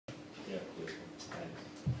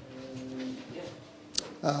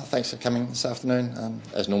Thanks for coming this afternoon.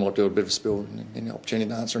 As normal, I'll do a bit of a spill and any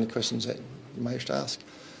opportunity to answer any questions that you may wish to ask.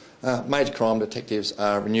 Major crime detectives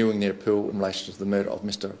are renewing their appeal in relation to the murder of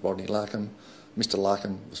Mr Rodney Larcombe. Mr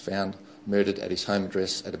Larcombe was found murdered at his home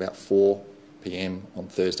address at about 4 p.m. on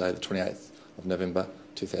Thursday the 28th of November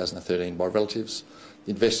 2013 by relatives.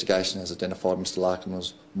 The investigation has identified Mr Larcombe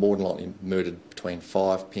was more than likely murdered between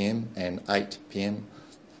 5 p.m. and 8 p.m.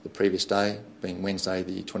 the previous day, being Wednesday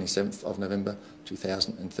the 27th of November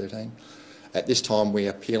 2013. At this time we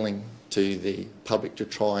are appealing to the public to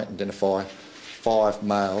try and identify 5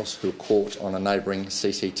 males who were caught on a neighbouring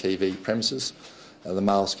CCTV premises. The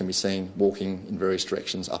males can be seen walking in various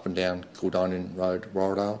directions up and down Kildonan Road,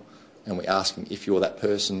 Warradale, and we're asking if you're that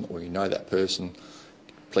person or you know that person,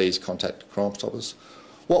 please contact Crime Stoppers.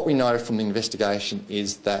 What we know from the investigation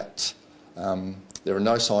is that there are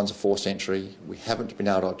no signs of forced entry. We haven't been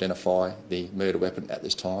able to identify the murder weapon at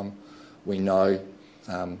this time. We know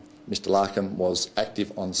Mr Larcombe was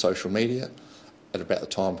active on social media at about the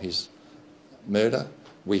time of his murder.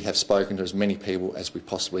 We have spoken to as many people as we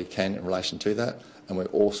possibly can in relation to that, and we're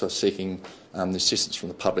also seeking the assistance from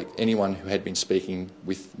the public. Anyone who had been speaking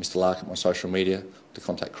with Mr Larcombe on social media to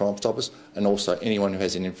contact Crime Stoppers, and also anyone who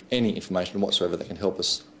has any information whatsoever that can help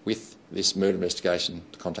us with this murder investigation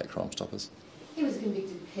to contact Crime Stoppers. He was a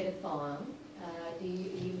convicted paedophile. Are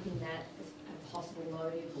you looking at a possible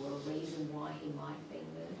motive or a reason why he might have been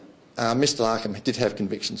murdered? Mr Larcombe did have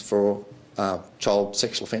convictions for child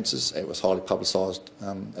sexual offences. It was highly publicised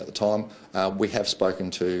at the time. We have spoken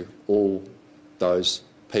to all those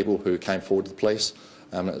people who came forward to the police.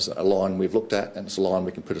 It's a line we've looked at, and it's a line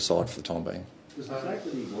we can put aside for the time being. Does the fact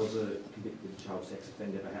that he was a convicted child sex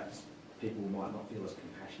offender, perhaps people might not feel as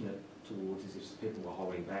compassionate towards as if people were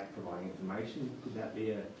holding back, providing information? Could that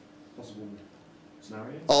be a possible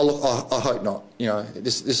scenario? Oh, look, I hope not. You know,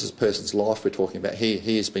 this is a person's life we're talking about. He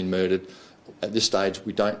has been murdered. At this stage,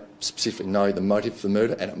 we don't specifically know the motive for the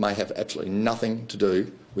murder, and it may have absolutely nothing to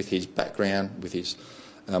do with his background, with his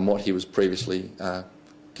what he was previously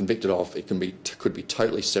convicted of. It could be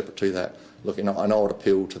totally separate to that. Look, you know, I would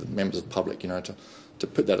appeal to the members of the public, you know, to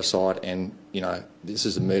put that aside, and you know, this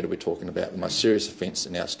is a murder we're talking about, the most serious offence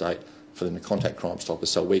in our state, for them to contact Crime Stoppers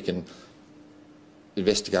so we can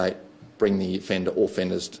investigate, bring the offender or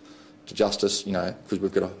offenders to justice, you know, because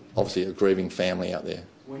we've got obviously a grieving family out there.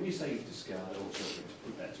 When you say you've discarded, or to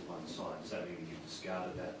put that to one side, does that mean you've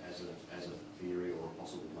discarded that as a theory or a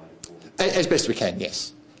possible motive? As best we can,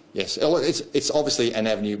 yes. Yes. It's obviously an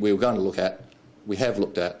avenue we were going to look at, we have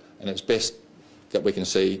looked at, and it's best that we can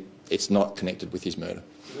see it's not connected with his murder.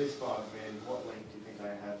 So these 5 men, what link do you think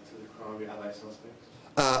they have to the crime? Are they suspects?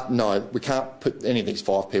 No, we can't put any of these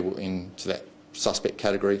 5 people into that suspect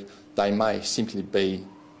category. They may simply be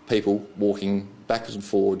people walking backwards and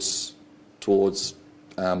forwards towards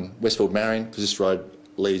Westfield Marion, because this road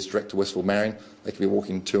leads direct to Westfield Marion. They could be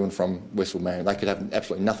walking to and from Westfield Marion. They could have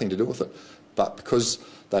absolutely nothing to do with it. But because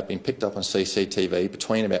they've been picked up on CCTV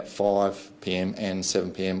between about 5 p.m. and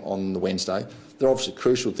 7 p.m. on the Wednesday, they're obviously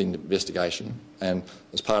crucial to the investigation, and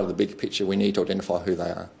as part of the bigger picture we need to identify who they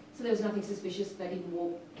are. So there was nothing suspicious that he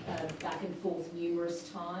walked back and forth numerous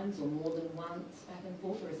times or more than once back and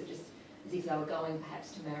forth, or is it just as if they were going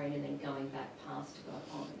perhaps to Marion and then going back past to go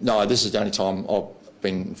home? No, this is the only time I've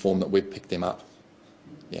been informed that we've picked them up.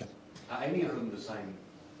 Yeah. Are any of them the same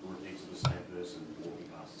repeats of the same person walking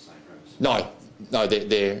past the same premise? No,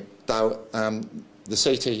 the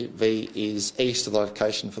CCTV is east of the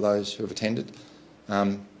location for those who have attended.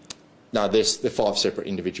 No, they're 5 separate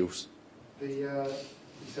individuals. You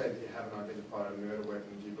say that you haven't identified a murder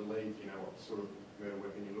weapon. Do you believe you know what sort of murder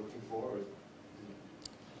weapon you're looking for?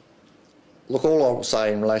 Look, all I will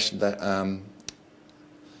say in relation to that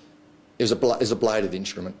is a bladed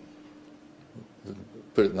instrument.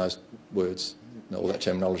 Put it in those words, all that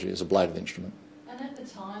terminology is a bladed instrument. And at the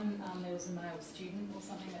time, there was a male student or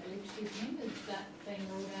something that lived with him. Is that being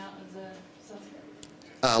ruled out as a suspect?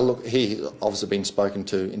 Look, he obviously been spoken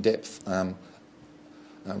to in depth.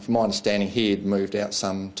 From my understanding, he had moved out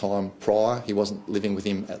some time prior. He wasn't living with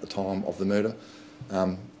him at the time of the murder,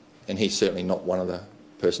 and he's certainly not one of the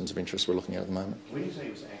persons of interest we're looking at the moment. When you say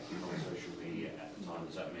he was active on social media at the time,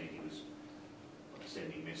 does that mean he was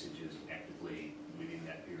sending messages actively within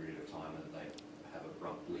that period of time and they have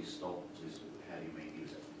abruptly stopped? How do you mean he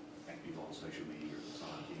was active on social media at the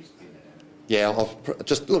time? Can you pin that down? Yeah,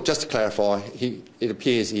 just to clarify, it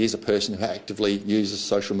appears he is a person who actively uses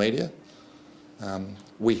social media.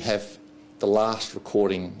 We have the last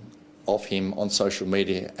recording of him on social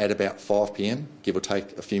media at about 5 p.m, give or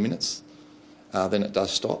take a few minutes. Then it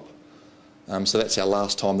does stop. So that's our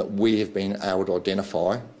last time that we have been able to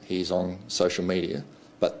identify he's on social media.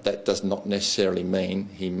 but that does not necessarily mean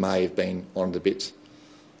he may have been on it a bit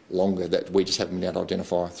longer that we just haven't been able to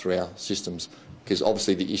identify through our systems. Because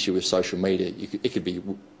obviously the issue with social media, it could be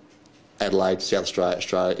Adelaide, South Australia,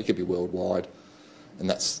 Australia, it could be worldwide, and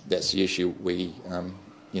that's the issue we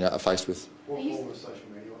are faced with. What form of social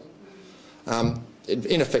media was it?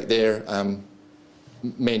 In effect, they're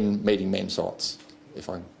men meeting men sites, if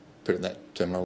I can put it in that terminology.